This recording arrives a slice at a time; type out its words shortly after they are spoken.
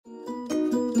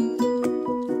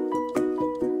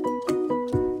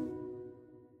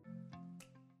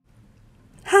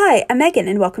Hi, I'm Megan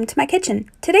and welcome to my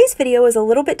kitchen. Today's video is a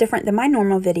little bit different than my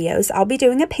normal videos. I'll be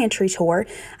doing a pantry tour.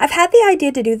 I've had the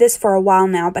idea to do this for a while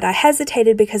now, but I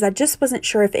hesitated because I just wasn't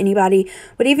sure if anybody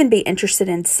would even be interested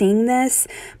in seeing this.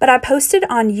 But I posted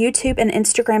on YouTube and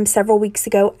Instagram several weeks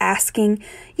ago asking,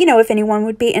 if anyone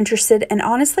would be interested, and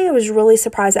honestly, I was really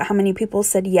surprised at how many people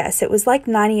said yes. It was like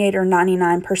 98 or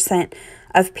 99%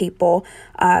 of people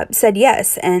said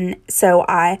yes, and so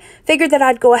I figured that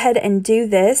I'd go ahead and do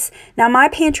this. Now, my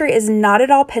pantry is not at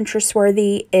all Pinterest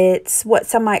worthy. It's what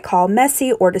some might call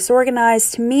messy or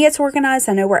disorganized. To me, it's organized.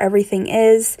 I know where everything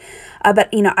is, but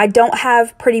I don't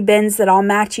have pretty bins that all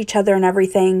match each other and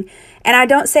everything. And I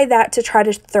don't say that to try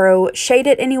to throw shade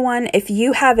at anyone. If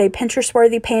you have a Pinterest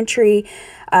worthy pantry,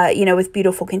 with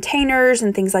beautiful containers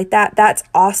and things like that, that's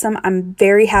awesome. I'm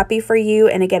very happy for you.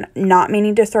 And again, not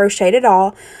meaning to throw shade at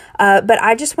all, but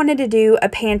I just wanted to do a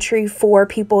pantry for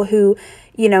people who,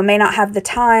 may not have the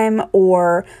time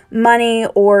or money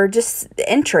or just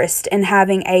interest in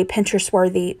having a Pinterest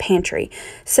worthy pantry.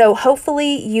 So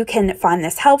hopefully you can find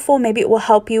this helpful. Maybe it will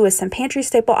help you with some pantry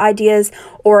staple ideas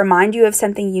or remind you of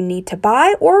something you need to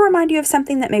buy or remind you of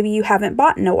something that maybe you haven't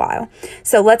bought in a while.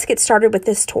 So let's get started with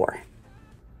this tour.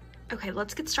 Okay,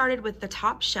 let's get started with the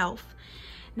top shelf.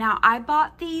 Now, I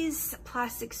bought these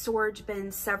plastic storage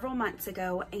bins several months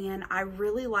ago and I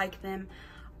really like them.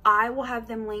 I will have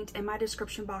them linked in my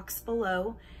description box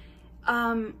below.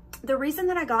 The reason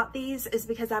that I got these is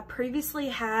because I previously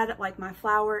had like my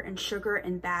flour and sugar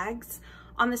in bags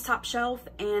on this top shelf,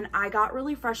 and I got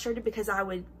really frustrated because I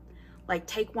would like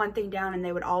take one thing down and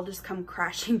they would all just come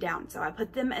crashing down. So I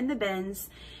put them in the bins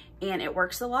and it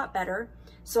works a lot better.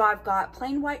 So I've got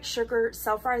plain white sugar,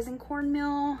 self-rising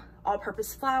cornmeal,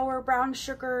 all-purpose flour, brown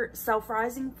sugar,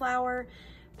 self-rising flour,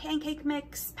 pancake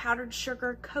mix, powdered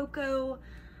sugar, cocoa,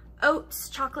 oats,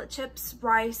 chocolate chips,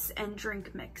 rice, and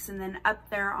drink mix. And then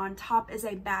up there on top is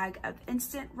a bag of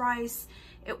instant rice.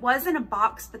 It was in a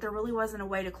box, but there really wasn't a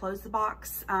way to close the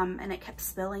box, and it kept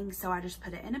spilling, so I just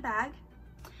put it in a bag.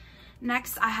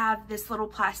 Next, I have this little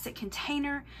plastic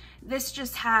container. This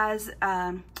just has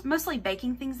mostly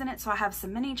baking things in it. So I have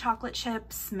some mini chocolate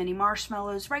chips, mini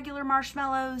marshmallows, regular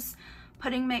marshmallows,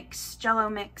 pudding mix, jello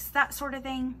mix, that sort of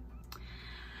thing.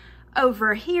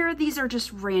 Over here, these are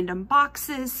just random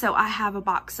boxes. So I have a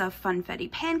box of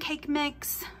Funfetti pancake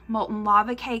mix, molten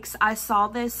lava cakes. I saw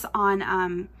this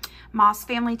on Moss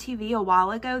Family TV a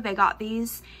while ago. They got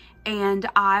these and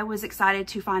I was excited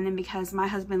to find them because my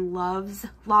husband loves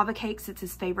lava cakes. It's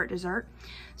his favorite dessert.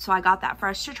 So I got that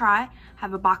fresh to try.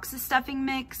 Have a box of stuffing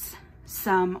mix,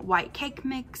 some white cake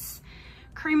mix,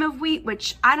 cream of wheat,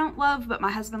 which I don't love, but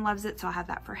my husband loves it, so I have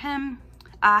that for him.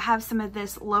 I have some of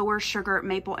this lower sugar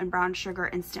maple and brown sugar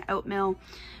instant oatmeal.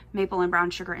 Maple and brown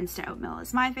sugar instant oatmeal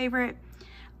is my favorite.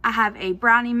 I have a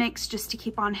brownie mix just to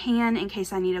keep on hand in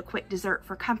case I need a quick dessert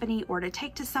for company or to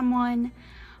take to someone.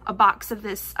 A box of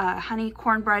this honey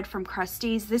cornbread from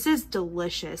Krusteaz. This is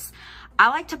delicious. I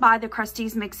like to buy the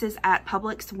Krusteaz mixes at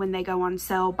Publix when they go on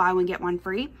sale, buy one, get one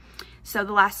free. So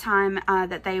the last time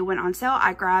that they went on sale,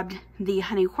 I grabbed the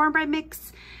honey cornbread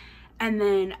mix. And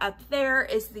then up there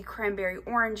is the cranberry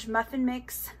orange muffin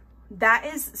mix. That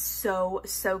is so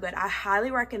good. I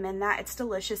highly recommend that. It's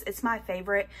delicious. It's my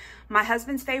favorite. My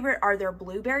husband's favorite are their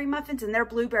blueberry muffins, and their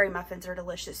blueberry muffins are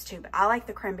delicious too, but I like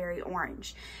the cranberry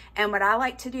orange. And what I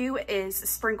like to do is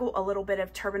sprinkle a little bit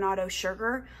of turbinado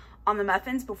sugar on the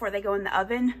muffins before they go in the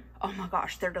oven. Oh my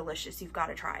gosh, they're delicious. You've got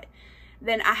to try it.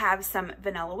 Then I have some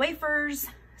vanilla wafers,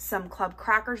 some club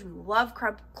crackers. We love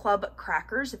club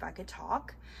crackers, if I could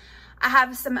talk. I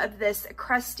have some of this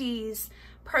Krusteaz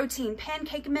protein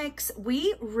pancake mix.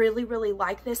 We really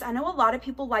like this. I know a lot of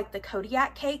people like the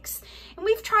Kodiak cakes, and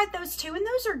we've tried those too, and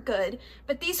those are good,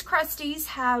 but these Krusteaz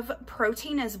have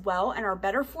protein as well and are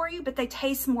better for you, but they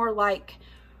taste more like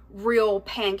real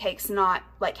pancakes, not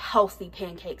like healthy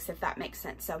pancakes, if that makes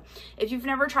sense. So if you've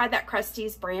never tried that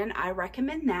Krusteaz brand, I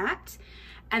recommend that.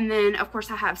 And then of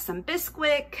course I have some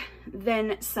Bisquick,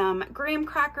 then some graham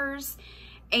crackers,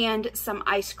 and some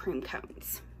ice cream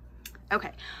cones.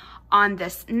 Okay, on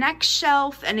this next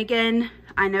shelf, and again,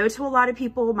 I know to a lot of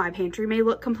people, my pantry may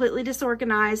look completely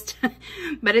disorganized,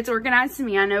 but it's organized to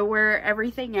me. I know where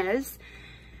everything is.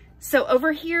 So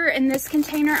over here in this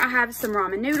container, I have some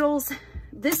ramen noodles.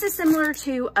 This is similar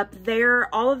to up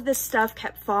there. All of this stuff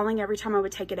kept falling every time I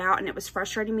would take it out, and it was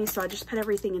frustrating me, so I just put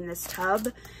everything in this tub.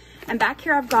 And back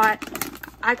here I've got,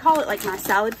 I call it like my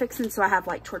salad fixin', so I have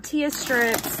like tortilla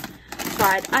strips,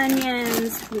 fried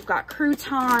onions, we've got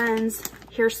croutons,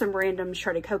 here's some random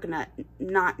shredded coconut,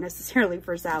 not necessarily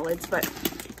for salads, but,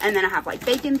 and then I have like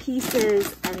bacon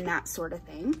pieces and that sort of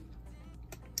thing.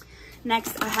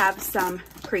 Next, I have some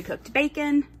pre-cooked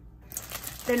bacon.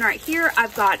 Then right here,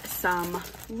 I've got some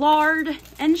lard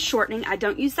and shortening. I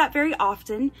don't use that very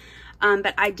often,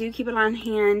 but I do keep it on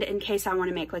hand in case I want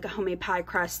to make like a homemade pie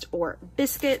crust or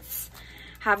biscuits.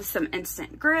 Have some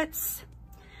instant grits.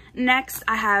 Next,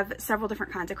 I have several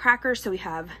different kinds of crackers. So we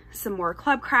have some more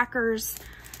club crackers,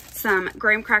 some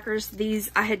graham crackers. These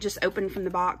I had just opened from the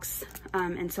box,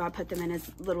 and so I put them in a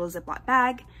little Ziploc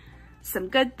bag. Some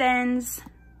Good Thins,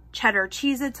 cheddar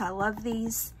Cheez-Its, I love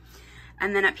these.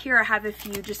 And then up here I have a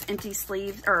few just empty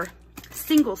sleeves, or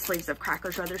single sleeves of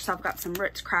crackers rather. So I've got some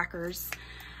Ritz crackers.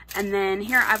 And then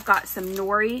here I've got some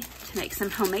nori to make some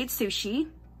homemade sushi.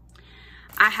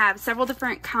 I have several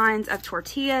different kinds of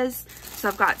tortillas. So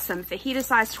I've got some fajita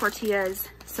size tortillas,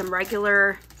 some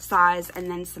regular size, and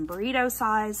then some burrito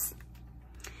size.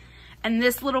 And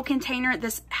this little container,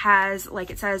 this has, like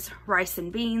it says, rice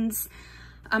and beans.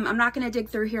 I'm not going to dig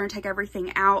through here and take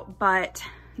everything out, but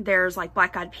there's like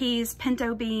black eyed peas,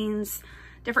 pinto beans,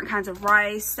 different kinds of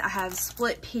rice. I have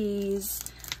split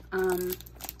peas.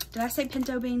 Did I say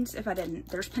pinto beans? If I didn't,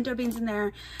 there's pinto beans in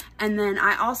there. And then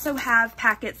I also have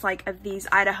packets like of these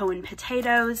Idahoan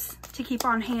potatoes to keep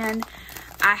on hand.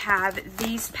 I have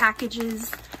these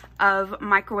packages of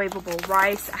microwavable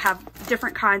rice. I have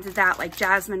different kinds of that, like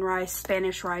jasmine rice,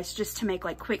 Spanish rice, just to make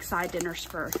like quick side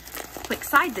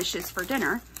dishes for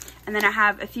dinner. And then I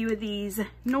have a few of these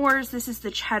Knorrs. This is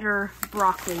the cheddar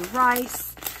broccoli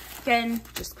rice. Again,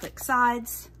 just quick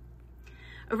sides.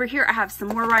 Over here, I have some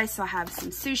more rice. So I have some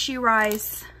sushi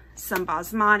rice, some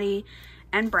basmati,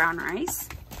 and brown rice.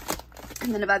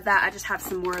 And then above that, I just have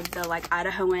some more of the like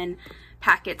Idahoan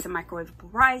packets of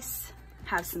microwavable rice.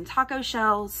 Have some taco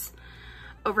shells.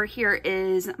 Over here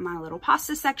is my little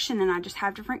pasta section, and I just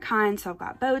have different kinds. So I've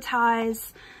got bow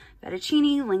ties,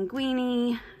 fettuccine,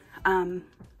 linguine,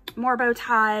 more bow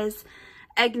ties,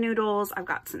 egg noodles. I've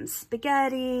got some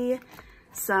spaghetti,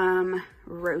 some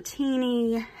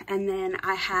rotini, and then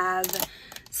I have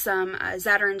some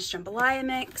Zatarain's jambalaya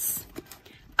mix.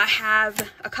 I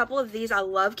have a couple of these. I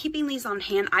love keeping these on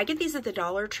hand. I get these at the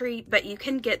Dollar Tree, but you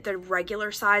can get the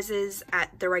regular sizes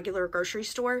at the regular grocery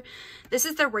store. This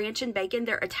is the ranch and bacon.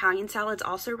 Their Italian salad's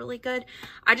also really good.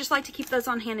 I just like to keep those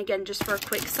on hand again just for a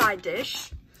quick side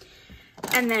dish.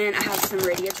 And then I have some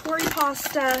radiatori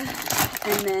pasta.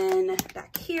 And then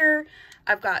back here,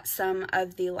 I've got some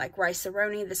of the like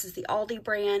rice-a-roni. This is the Aldi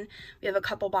brand. We have a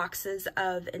couple boxes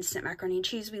of instant macaroni and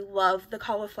cheese. We love the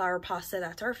cauliflower pasta.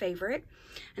 That's our favorite.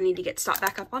 I need to get stocked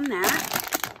back up on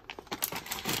that.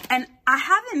 And I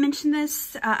haven't mentioned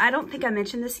this. I don't think I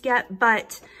mentioned this yet,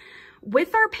 but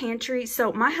with our pantry,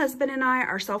 so my husband and I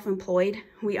are self-employed.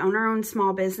 We own our own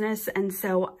small business, and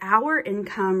so our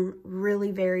income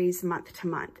really varies month to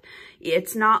month.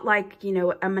 It's not like, you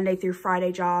know, a Monday through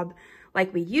Friday job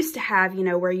like we used to have, you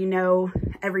know, where you know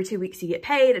every 2 weeks you get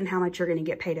paid and how much you're going to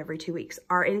get paid every 2 weeks.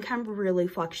 Our income really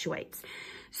fluctuates.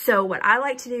 So what I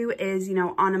like to do is, you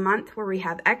know, on a month where we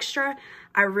have extra,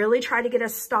 I really try to get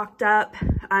us stocked up,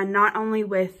 not only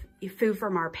with food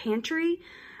from our pantry,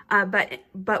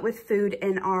 but with food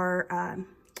in our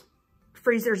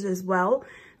freezers as well.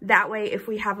 That way, if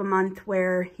we have a month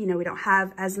where, you know, we don't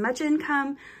have as much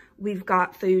income, we've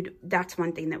got food. That's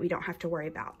one thing that we don't have to worry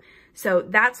about. So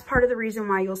that's part of the reason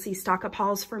why you'll see stock up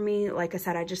hauls for me. Like I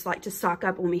said, I just like to stock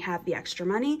up when we have the extra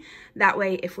money. That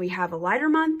way, if we have a lighter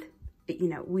month, you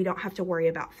know, we don't have to worry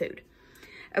about food.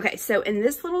 Okay, so in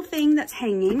this little thing that's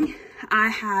hanging, I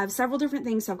have several different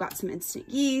things. So I've got some instant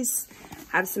yeast,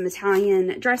 I have some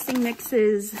Italian dressing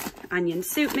mixes, onion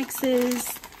soup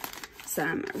mixes,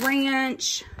 some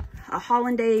ranch, a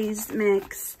hollandaise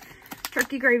mix,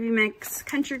 turkey gravy mix,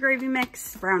 country gravy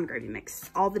mix, brown gravy mix,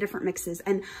 all the different mixes.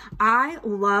 And I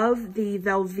love the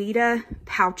Velveeta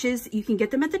pouches. You can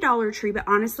get them at the Dollar Tree, but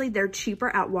honestly, they're cheaper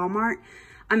at Walmart.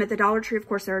 At the Dollar Tree, of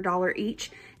course, they're $1 each.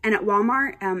 And at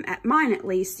Walmart, at mine at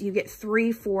least, you get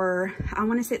 3 for, I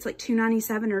want to say it's like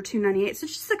 $2.97 or $2.98. So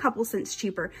it's just a couple cents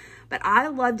cheaper. But I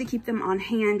love to keep them on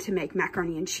hand to make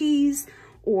macaroni and cheese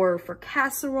or for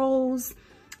casseroles.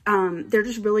 They're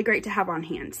just really great to have on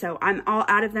hand. So I'm all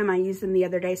out of them. I used them the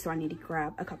other day, so I need to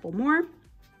grab a couple more.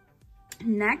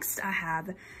 Next, I have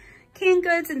canned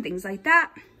goods and things like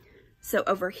that. So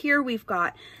over here, we've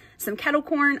got some kettle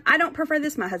corn. I don't prefer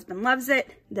this. My husband loves it.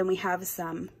 Then we have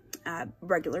some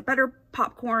regular butter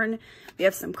popcorn. We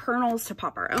have some kernels to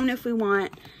pop our own if we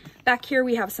want. Back here,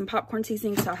 we have some popcorn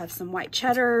seasoning. So I have some white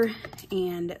cheddar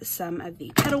and some of the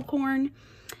kettle corn.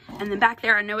 And then back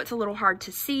there, I know it's a little hard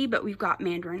to see, but we've got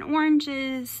mandarin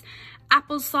oranges,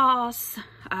 applesauce,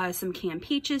 some canned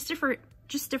peaches,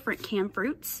 just different canned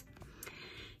fruits.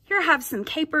 Here I have some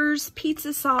capers,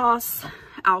 pizza sauce,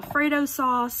 Alfredo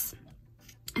sauce,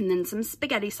 and then some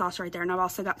spaghetti sauce right there. And I've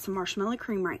also got some marshmallow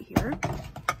cream right here.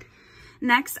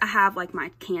 Next, I have like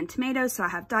my canned tomatoes. So I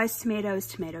have diced tomatoes,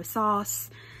 tomato sauce,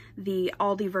 the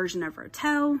Aldi version of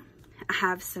Rotel. I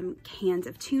have some cans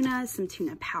of tuna, some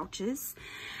tuna pouches.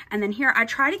 And then here I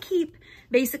try to keep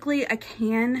basically a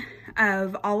can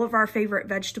of all of our favorite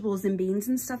vegetables and beans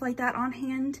and stuff like that on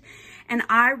hand. And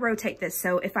I rotate this.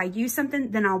 So if I use something,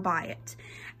 then I'll buy it.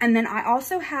 And then I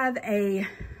also have a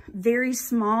very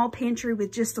small pantry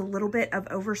with just a little bit of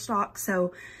overstock.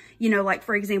 So, you know, like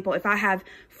for example, if I have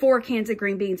 4 cans of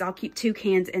green beans, I'll keep 2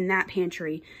 cans in that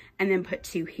pantry and then put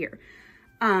 2 here.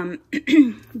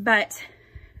 But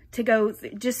to go,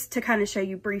 just to kind of show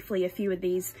you briefly a few of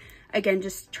these, again,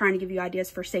 just trying to give you ideas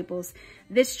for staples.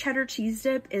 This cheddar cheese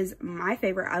dip is my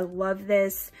favorite. I love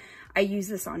this. I use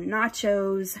this on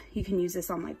nachos. You can use this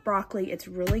on like broccoli. It's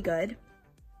really good.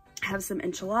 I have some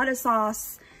enchilada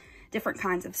sauce, different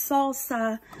kinds of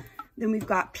salsa. Then we've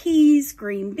got peas,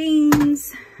 green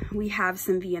beans. We have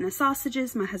some Vienna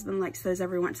sausages. My husband likes those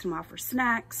every once in a while for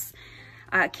snacks.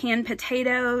 Canned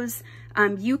potatoes.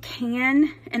 You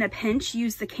can, in a pinch,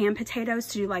 use the canned potatoes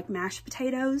to do like mashed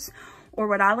potatoes. Or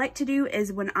what I like to do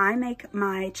is when I make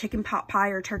my chicken pot pie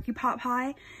or turkey pot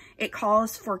pie, it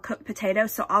calls for cooked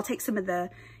potatoes. So I'll take some of the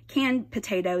canned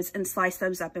potatoes and slice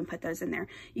those up and put those in there.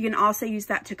 You can also use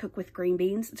that to cook with green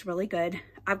beans. It's really good.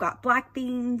 I've got black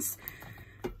beans.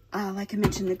 Like I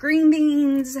mentioned, the green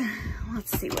beans.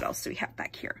 Let's see, what else do we have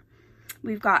back here?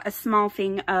 We've got a small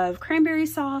thing of cranberry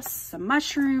sauce, some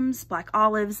mushrooms, black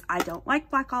olives. I don't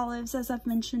like black olives, as I've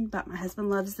mentioned, but my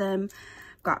husband loves them.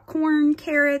 I've got corn,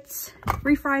 carrots,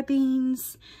 refried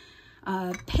beans,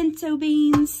 pinto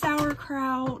beans,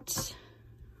 sauerkraut.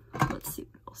 Let's see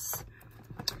what else.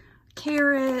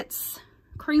 Carrots,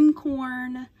 cream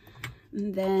corn.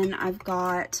 And then I've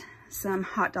got some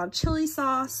hot dog chili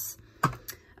sauce.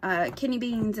 Kidney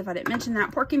beans, if I didn't mention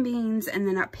that, pork and beans. And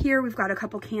then up here, we've got a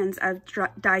couple cans of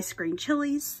diced green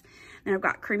chilies. Then I've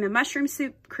got cream of mushroom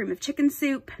soup, cream of chicken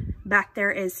soup. Back there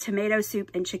is tomato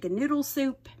soup and chicken noodle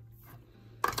soup.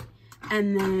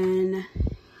 And then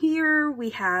here we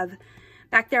have,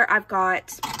 back there I've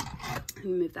got, let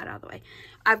me move that out of the way.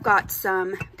 I've got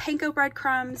some panko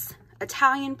breadcrumbs,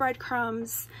 Italian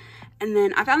breadcrumbs. And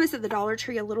then I found this at the Dollar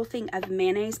Tree, a little thing of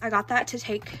mayonnaise. I got that to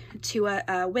take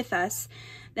to with us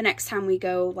the next time we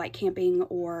go like camping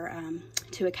or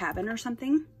to a cabin or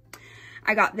something.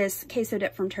 I got this queso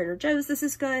dip from Trader Joe's. This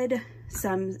is good.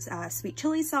 Some sweet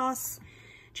chili sauce,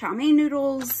 chow mein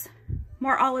noodles,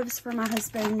 more olives for my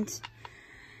husband,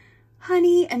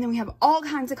 honey, and then we have all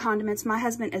kinds of condiments. My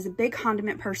husband is a big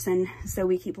condiment person, so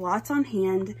we keep lots on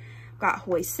hand. Got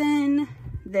hoisin,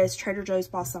 this Trader Joe's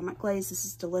balsamic glaze. This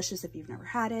is delicious if you've never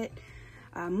had it.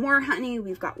 More honey.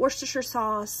 We've got Worcestershire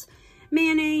sauce,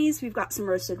 mayonnaise. We've got some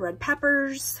roasted red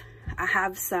peppers. I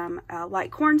have some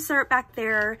light corn syrup back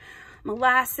there,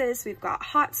 molasses. We've got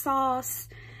hot sauce,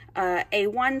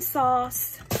 A1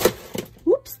 sauce.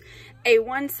 Whoops.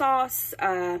 A1 sauce,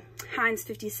 Heinz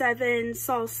 57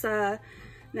 salsa.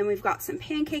 Then we've got some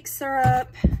pancake syrup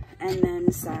and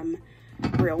then some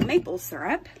real maple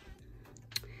syrup.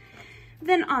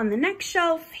 Then on the next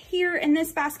shelf here in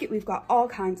this basket, we've got all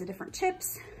kinds of different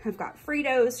chips. I've got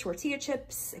Fritos, tortilla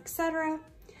chips, etc.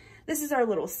 This is our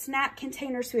little snack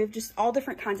container. So we have just all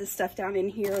different kinds of stuff down in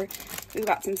here. We've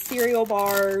got some cereal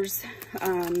bars.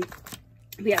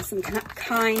 We have some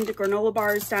kind granola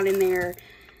bars down in there.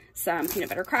 Some peanut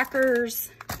butter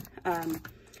crackers,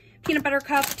 peanut butter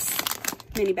cups,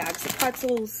 mini bags of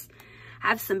pretzels. I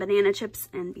have some banana chips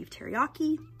and beef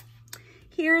teriyaki.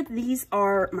 Here, these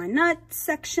are my nut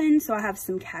section. So I have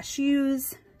some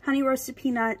cashews, honey roasted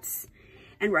peanuts,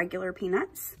 and regular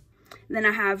peanuts. Then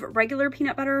I have regular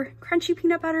peanut butter, crunchy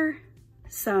peanut butter,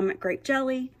 some grape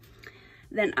jelly.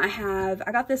 Then I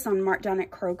got this on markdown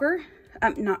at Kroger.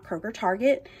 Not Kroger,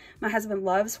 Target. My husband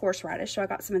loves horseradish, so I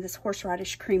got some of this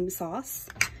horseradish cream sauce,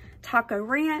 taco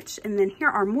ranch, and then here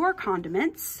are more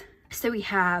condiments. So we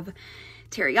have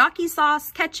teriyaki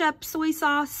sauce, ketchup, soy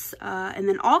sauce, and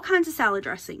then all kinds of salad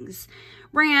dressings.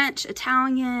 Ranch,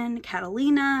 Italian,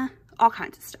 Catalina, all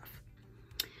kinds of stuff.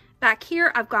 Back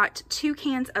here, I've got 2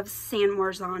 cans of San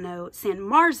Marzano,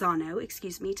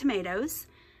 tomatoes.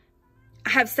 I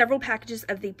have several packages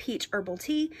of the peach herbal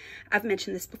tea. I've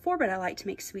mentioned this before, but I like to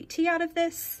make sweet tea out of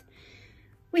this.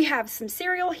 We have some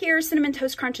cereal here. Cinnamon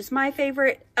Toast Crunch is my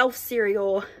favorite. Elf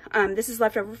cereal. This is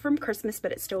left over from Christmas,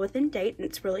 but it's still within date and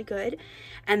it's really good.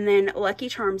 And then Lucky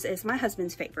Charms is my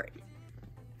husband's favorite.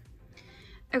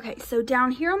 Okay, so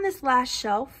down here on this last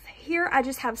shelf, here I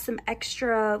just have some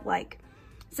extra like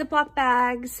Ziploc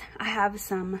bags. I have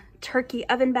some turkey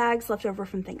oven bags left over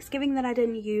from Thanksgiving that I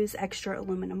didn't use, extra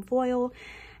aluminum foil.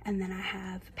 And then I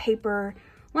have paper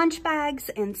lunch bags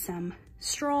and some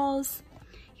straws.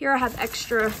 Here I have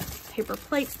extra paper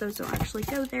plates. Those don't actually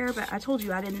go there, but I told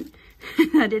you I didn't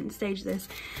I didn't stage this.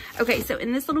 Okay, so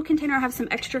in this little container I have some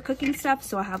extra cooking stuff.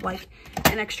 So I have like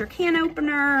an extra can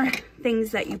opener,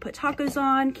 things that you put tacos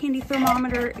on, candy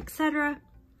thermometer, etc.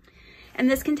 In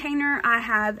this container I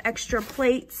have extra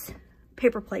plates,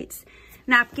 paper plates,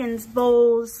 napkins,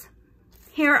 bowls.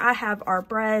 Here I have our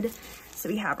bread. So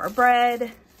we have our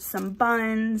bread, some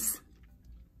buns,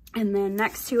 and then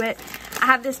next to it, I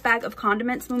have this bag of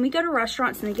condiments. When we go to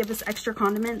restaurants and they give us extra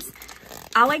condiments,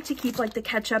 I like to keep like the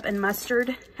ketchup and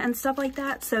mustard and stuff like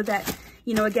that so that,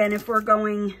 you know, again, if we're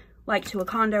going like to a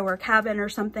condo or a cabin or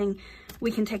something,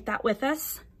 we can take that with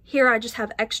us. Here I just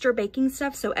have extra baking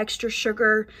stuff, so extra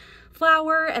sugar,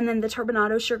 flour, and then the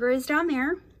turbinado sugar is down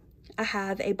there. I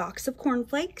have a box of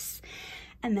cornflakes.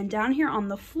 And then down here on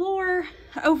the floor,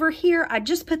 over here, I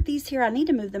just put these here. I need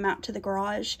to move them out to the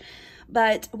garage.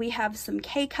 But we have some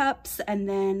K-cups and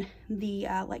then the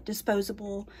like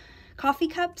disposable coffee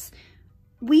cups.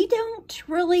 We don't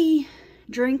really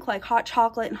drink like hot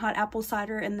chocolate and hot apple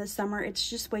cider in the summer. It's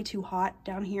just way too hot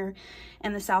down here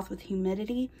in the south with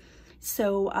humidity.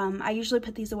 So I usually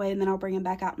put these away and then I'll bring them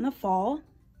back out in the fall.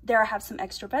 There I have some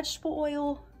extra vegetable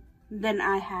oil. Then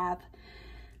I have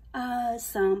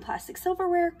some plastic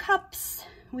silverware cups.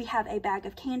 We have a bag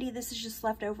of candy. This is just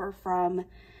left over from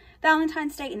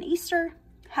Valentine's Day and Easter.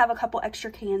 Have a couple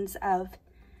extra cans of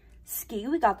ski.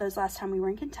 We got those last time we were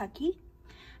in Kentucky.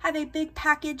 Have a big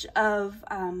package of,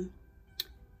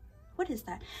 what is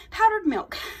that? Powdered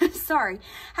milk. Sorry.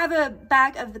 Have a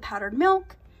bag of the powdered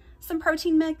milk, some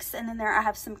protein mix, and then there I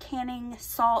have some canning,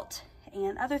 salt,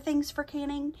 and other things for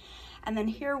canning. And then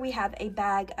here we have a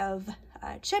bag of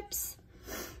chips.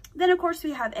 Then of course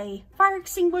we have a fire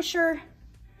extinguisher.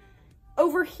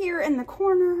 Over here in the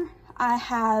corner, I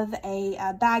have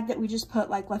a bag that we just put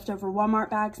like leftover Walmart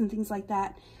bags and things like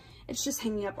that. It's just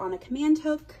hanging up on a command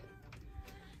hook.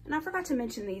 And I forgot to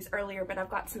mention these earlier, but I've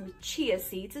got some chia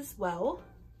seeds as well.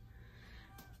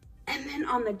 And then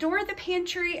on the door of the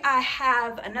pantry, I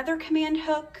have another command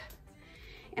hook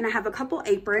and I have a couple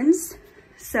aprons.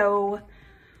 So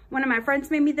one of my friends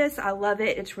made me this. I love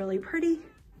it. It's really pretty.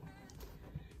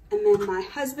 And then my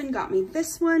husband got me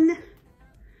this one,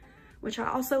 which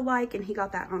I also like, and he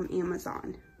got that on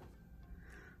Amazon.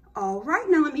 All right,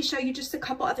 now let me show you just a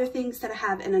couple other things that I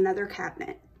have in another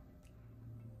cabinet.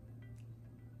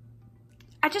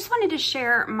 I just wanted to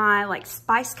share my like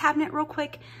spice cabinet real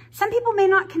quick. Some people may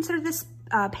not consider this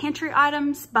pantry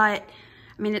items, but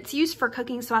I mean, it's used for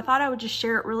cooking, so I thought I would just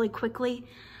share it really quickly.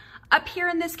 Up here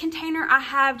in this container, I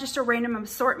have just a random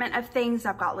assortment of things.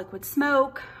 I've got liquid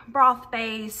smoke, broth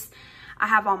base. I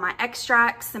have all my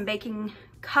extracts, some baking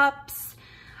cups,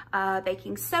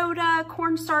 baking soda,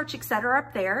 cornstarch, etc.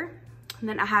 up there. And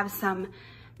then I have some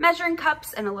measuring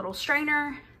cups and a little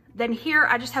strainer. Then here,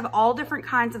 I just have all different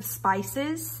kinds of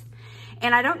spices.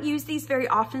 And I don't use these very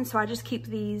often, so I just keep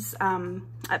these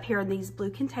up here in these blue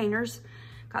containers.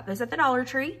 Got those at the Dollar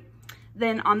Tree.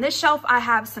 Then on this shelf, I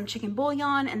have some chicken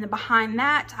bouillon, and then behind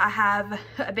that, I have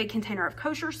a big container of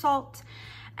kosher salt.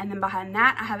 And then behind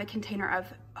that, I have a container of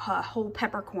whole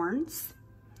peppercorns.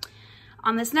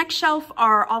 On this next shelf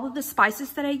are all of the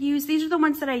spices that I use. These are the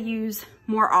ones that I use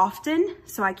more often,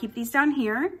 so I keep these down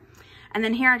here. And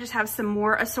then here I just have some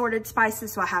more assorted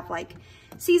spices. So I have like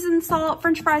seasoned salt,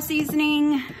 French fry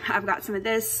seasoning. I've got some of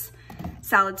this,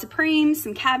 salad supreme,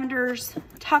 some Cavender's,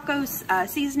 tacos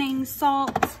seasoning,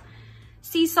 salt,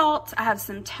 sea salt. I have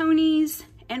some Tony's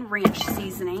and ranch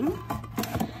seasoning.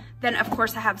 Then of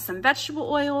course I have some vegetable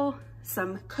oil,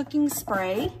 some cooking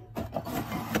spray.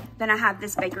 Then I have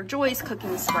this Baker Joy's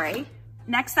cooking spray.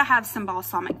 Next, I have some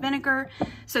balsamic vinegar.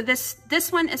 So this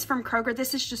one is from Kroger.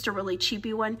 This is just a really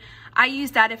cheapy one. I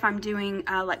use that if I'm doing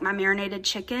like my marinated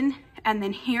chicken. And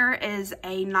then here is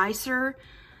a nicer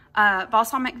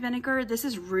balsamic vinegar. This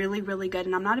is really, really good.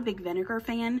 And I'm not a big vinegar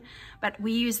fan, but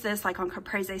we use this like on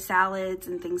caprese salads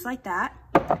and things like that.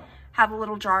 Have a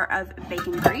little jar of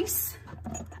bacon grease.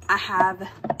 I have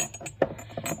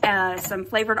some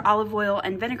flavored olive oil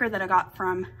and vinegar that I got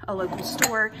from a local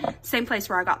store. Same place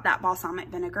where I got that balsamic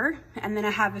vinegar. And then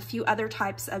I have a few other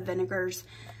types of vinegars.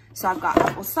 So I've got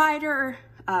apple cider,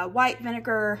 white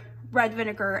vinegar, red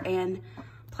vinegar, and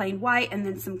plain white, and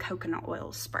then some coconut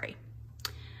oil spray.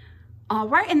 All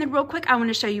right, and then real quick, I want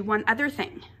to show you one other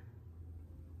thing.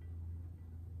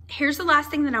 Here's the last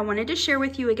thing that I wanted to share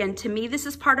with you. Again, to me, this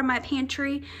is part of my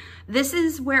pantry. This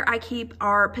is where I keep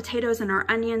our potatoes and our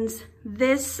onions.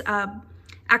 This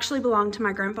actually belonged to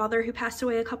my grandfather who passed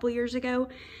away a couple years ago.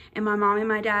 And my mom and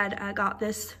my dad got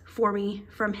this for me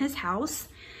from his house.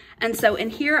 And so in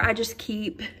here, I just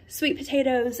keep sweet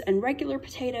potatoes and regular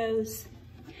potatoes.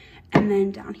 And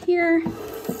then down here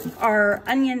are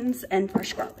onions and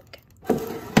fresh garlic.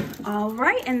 All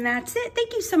right, and that's it.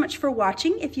 Thank you so much for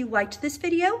watching. If you liked this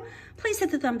video, please hit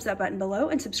the thumbs up button below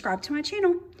and subscribe to my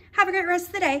channel. Have a great rest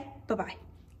of the day. Bye-bye.